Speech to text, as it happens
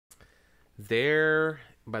There,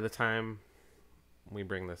 by the time we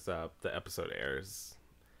bring this up, the episode airs.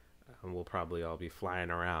 We'll probably all be flying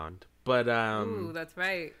around. But Ooh, that's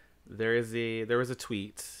right. there was a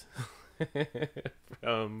tweet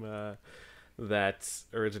from that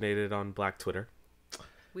originated on Black Twitter.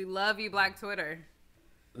 We love you, Black Twitter.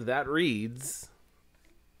 That reads,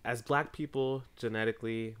 as Black people,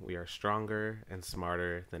 genetically, we are stronger and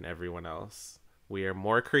smarter than everyone else. We are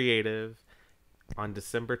more creative. On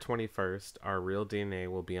December 21st, our real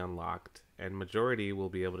DNA will be unlocked, and majority will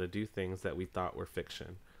be able to do things that we thought were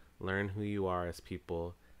fiction. Learn who you are as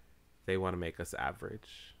people. They want to make us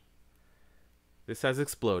average. This has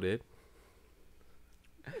exploded.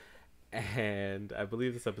 And I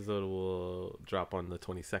believe this episode will drop on the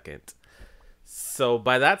 22nd. So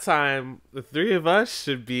by that time, the three of us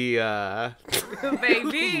should be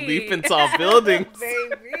Baby. leaping tall buildings.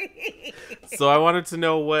 Baby. So I wanted to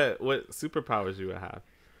know what superpowers you would have.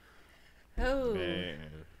 Oh. Man,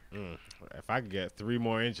 if I could get 3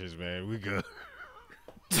 more inches, man, we good.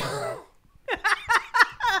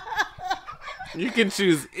 You can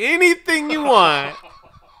choose anything you want.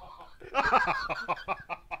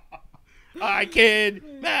 I can.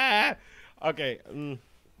 Okay.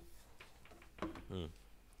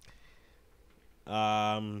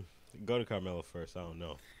 Go to Carmella first. I don't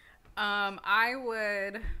know. I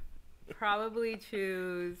would probably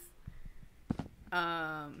choose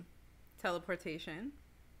teleportation.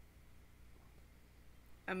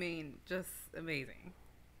 I mean, just amazing.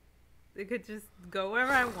 It could just go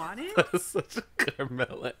wherever I wanted. That's such a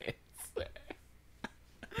Carmella answer.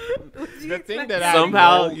 The thing that I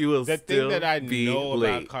Somehow know, you will the still thing that I be know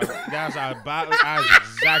late. about Carmella, that's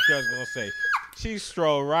exactly what I was gonna say. She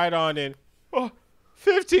strolled right on in. Oh,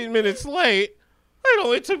 15 minutes late. It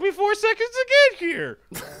only took me 4 seconds to get here.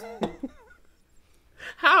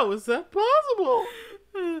 How is that possible?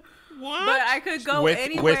 What? But I could go with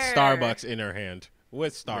anywhere. Starbucks in her hand.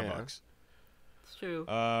 With Starbucks. It's true.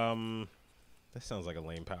 That sounds like a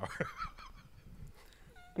lame power.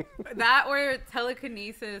 That or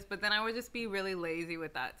telekinesis, but then I would just be really lazy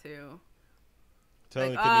with that too.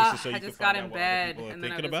 Telekinesis, so you I can just find got out in what other bed people are and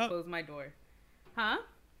then I thinking just about. closed my door. Huh?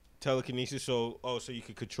 Telekinesis, so you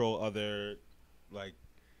can control other, like,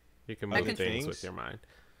 You can Other move things things? with your mind.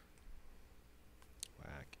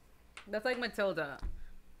 whack. That's like Matilda.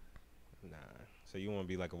 Nah. So you want to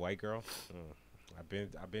be like a white girl? I've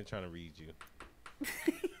been trying to read you.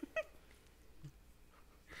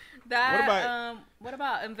 What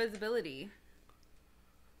about invisibility?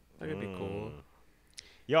 That could be cool.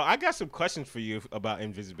 Yo, I got some questions for you about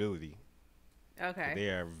invisibility. Okay. They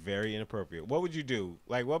are very inappropriate. What would you do?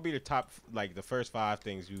 Like, what would be the top, like, the first 5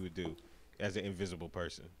 things you would do as an invisible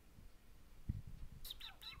person?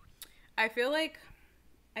 I feel like,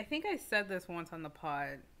 I think I said this once on the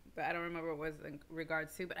pod, but I don't remember what it was in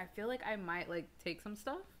regards to, but I feel like I might, like, take some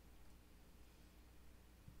stuff.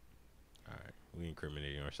 All right. We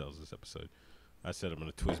incriminating ourselves this episode. I said I'm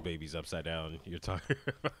going to twist babies upside down. You're talking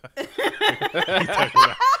about,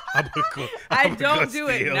 I don't do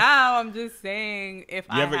it now. I'm just saying if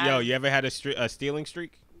you ever had a stealing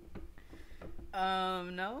streak?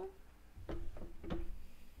 No.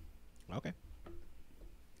 Okay.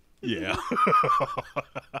 Yeah.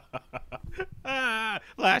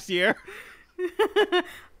 Last year.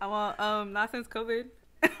 Well, not since COVID.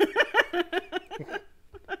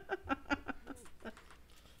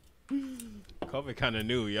 COVID kind of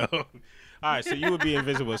new, yo. All right, so you would be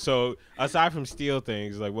invisible. So aside from steal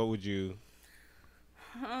things, like what would you?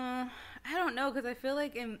 I don't know, because I feel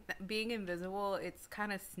like in being invisible, it's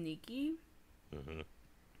kind of sneaky. Mm-hmm.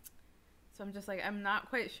 So I'm just like, I'm not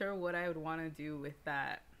quite sure what I would want to do with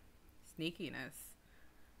that sneakiness.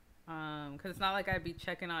 Because it's not like I'd be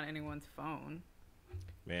checking on anyone's phone.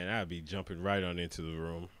 Man, I'd be jumping right on into the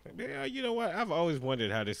room. Yeah, you know what? I've always wondered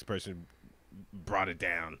how this person brought it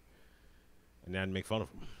down. And then I'd make fun of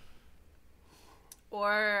them.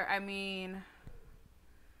 Or, I mean,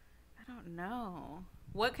 I don't know.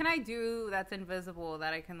 What can I do that's invisible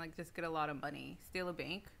that I can, like, just get a lot of money? Steal a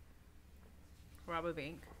bank? Rob a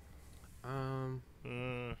bank? I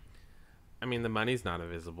mean, the money's not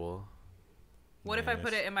invisible. What if I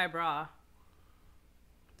put it in my bra?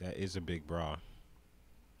 That is a big bra.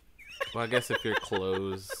 Well, I guess if your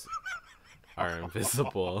clothes are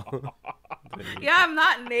invisible. Yeah, I'm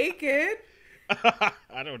not naked.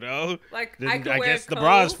 I don't know. Like, Then I could I wear guess a the coat.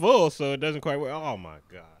 bra is full, so it doesn't quite work. Oh my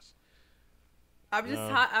gosh.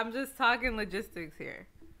 I'm just talking logistics here.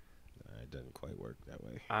 It doesn't quite work that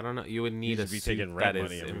way. I don't know. You would need You a should be suit taking that rent is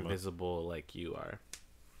money every month. invisible like you are.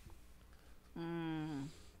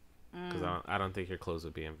 Because I don't think your clothes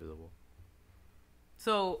would be invisible.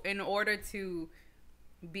 So in order to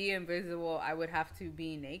be invisible, I would have to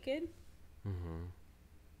be naked. Mm-hmm.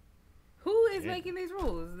 Who is making these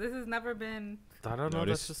rules? This has never been. I don't know.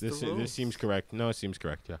 That's just the rules. This seems correct. No, it seems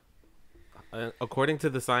correct. Yeah. According to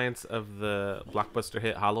the science of the blockbuster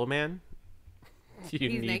hit Hollow Man,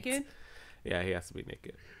 He's naked? Yeah, he has to be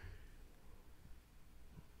naked.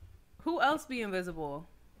 Who else be invisible?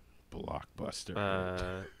 Blockbuster.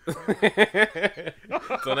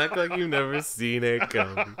 Don't act like you've never seen it.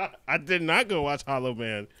 I did not go watch Hollow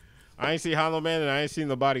Man. I ain't seen Hollow Man and I ain't seen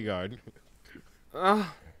The Bodyguard.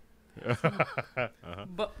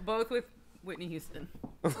 Both with Whitney Houston.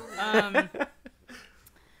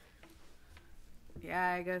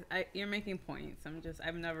 Yeah, I guess you're making points.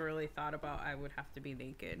 I've never really thought about I would have to be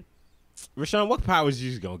naked. Rashawn, what powers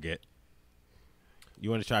you gonna get? You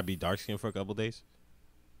want to try to be dark skinned for a couple days?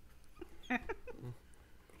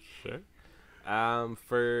 Sure.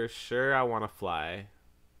 For sure, I want to fly.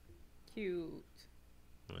 Cute.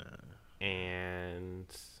 And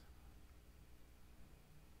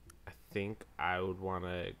I think I would want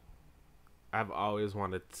to. I've always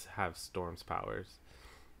wanted to have Storm's powers.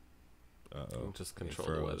 Just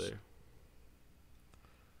control the weather.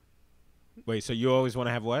 Wait, so you always want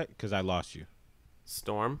to have what? Because I lost you.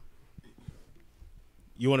 Storm.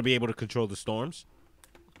 You want to be able to control the storms?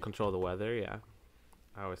 Control the weather, yeah.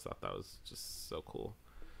 I always thought that was just so cool.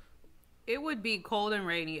 It would be cold and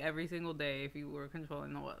rainy every single day if you were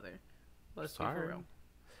controlling the weather. Let's be for real.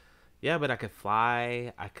 Yeah, but I could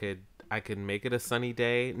fly. I could make it a sunny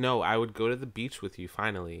day. No, I would go to the beach with you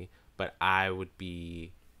finally, but I would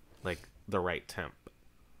be like the right temp.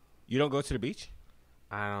 You don't go to the beach?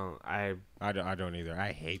 I don't either.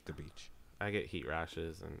 I hate the beach. I get heat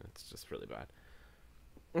rashes and it's just really bad.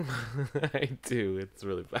 I do. It's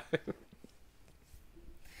really bad.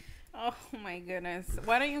 Oh my goodness.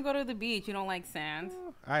 Why don't you go to the beach? You don't like sand?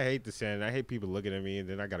 I hate the sand. I hate people looking at me and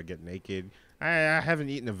then I got to get naked. I haven't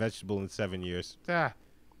eaten a vegetable in 7 years.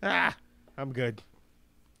 I'm good.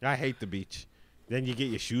 I hate the beach. Then you get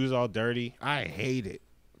your shoes all dirty. I hate it.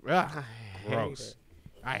 Gross.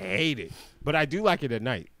 I hate it. But I do like it at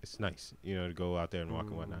night. It's nice, to go out there and walk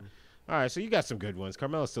and whatnot. All right, so you got some good ones.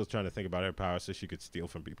 Carmella's still trying to think about her power so she could steal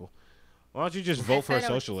from people. Why don't you just vote for a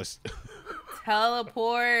socialist?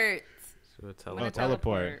 Teleport.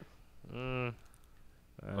 Teleport. Or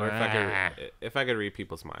if I could read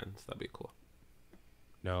people's minds, that'd be cool.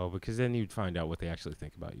 No, because then you'd find out what they actually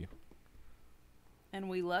think about you. And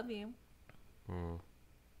we love you.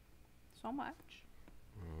 So much.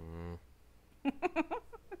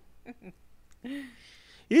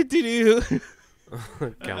 You do.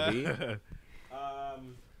 Kelby?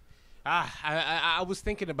 I was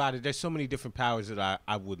thinking about it. There's so many different powers that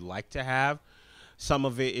I would like to have. Some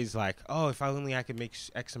of it is like, if I could make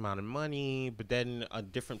X amount of money. But then a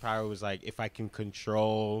different power was like, if I can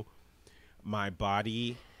control my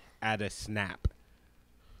body at a snap.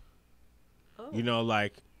 Oh.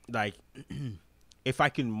 Like if I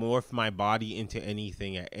can morph my body into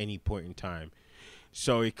anything at any point in time.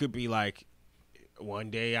 So it could be like one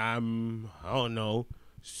day I'm, I don't know,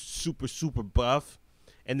 super, super buff.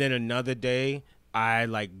 And then another day I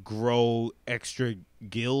like grow extra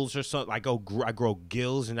gills or something. Like I grow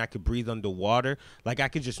gills and I could breathe underwater. Like I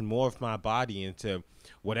could just morph my body into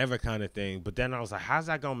whatever kind of thing. But then I was like, how's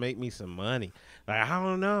that going to make me some money? Like, I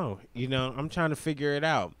don't know. I'm trying to figure it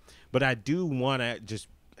out. But I do want to just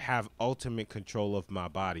have ultimate control of my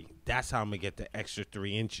body. That's how I'm going to get the extra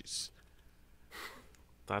 3 inches.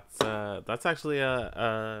 That's actually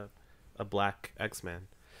a black X-Man.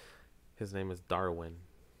 His name is Darwin.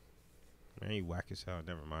 Man, you whack as hell.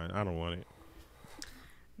 Never mind. I don't want it.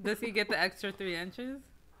 Does he get the extra 3 inches?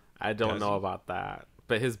 I don't know about that.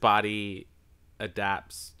 But his body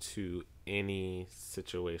adapts to any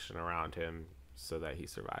situation around him so that he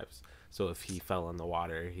survives. So if he fell in the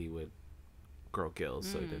water, he would grow gills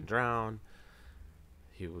so he didn't drown.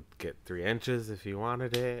 He would get 3 inches if he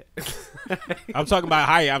wanted it. I'm talking about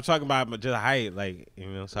height. I'm talking about just height, so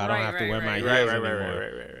I don't have to wear my ears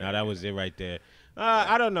anymore. Right. Now that was it right there.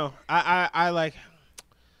 I don't know. I've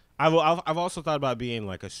also thought about being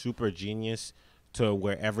like a super genius to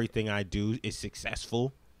where everything I do is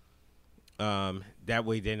successful. That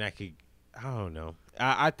way, then I could. I don't know.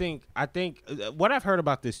 I think what I've heard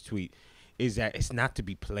about this tweet is that it's not to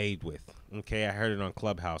be played with. Okay, I heard it on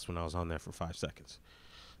Clubhouse when I was on there for 5 seconds.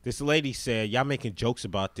 This lady said, y'all making jokes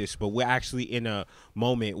about this, but we're actually in a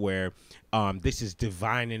moment where this is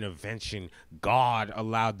divine intervention. God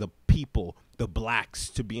allowed the people, the blacks,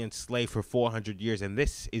 to be enslaved for 400 years, and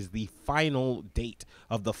this is the final date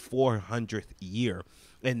of the 400th year.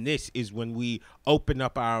 And this is when we open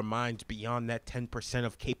up our minds beyond that 10%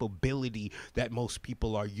 of capability that most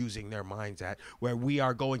people are using their minds at, where we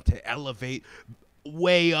are going to elevate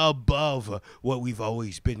way above what we've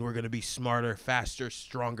always been. We're going to be smarter, faster,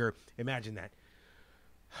 stronger. Imagine that.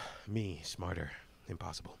 Me, smarter,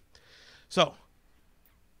 impossible. So,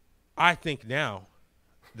 I think now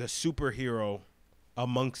the superhero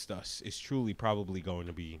amongst us is truly probably going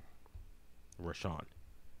to be Rashawn.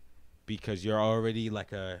 Because you're already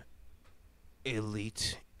like a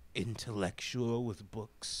elite intellectual with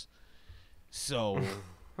books. So,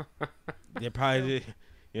 they're probably,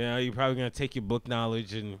 you're probably going to take your book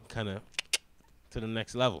knowledge and kind of to the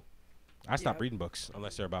next level. I stopped reading books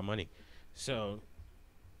unless they're about money. So,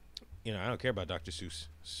 I don't care about Dr. Seuss.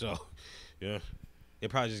 So, they're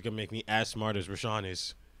probably just going to make me as smart as Rashawn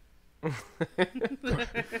is. Dr.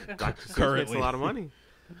 Seuss makes a lot of money.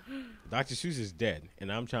 Dr. Seuss is dead, and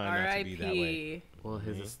I'm trying not to be that way. Well,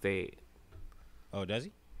 his estate. Oh, does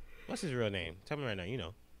he? What's his real name? Tell me right now. You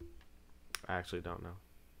know. I actually don't know.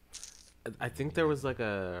 I think there was like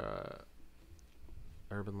a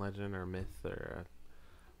urban legend or myth or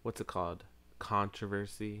what's it called?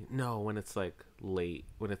 Controversy? No, when it's like late.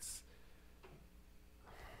 When it's...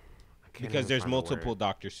 Because there's multiple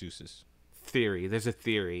Dr. Seuss's. Theory. There's a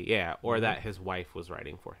theory, yeah. Or that his wife was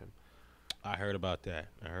writing for him. I heard about that.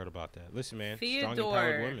 Listen, man. Theodore. Strong,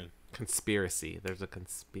 empowered women. Conspiracy. There's a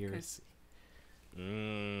conspiracy.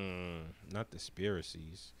 Not the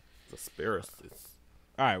conspiracies. The conspiracies.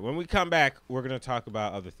 All right. When we come back, we're going to talk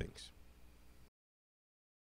about other things.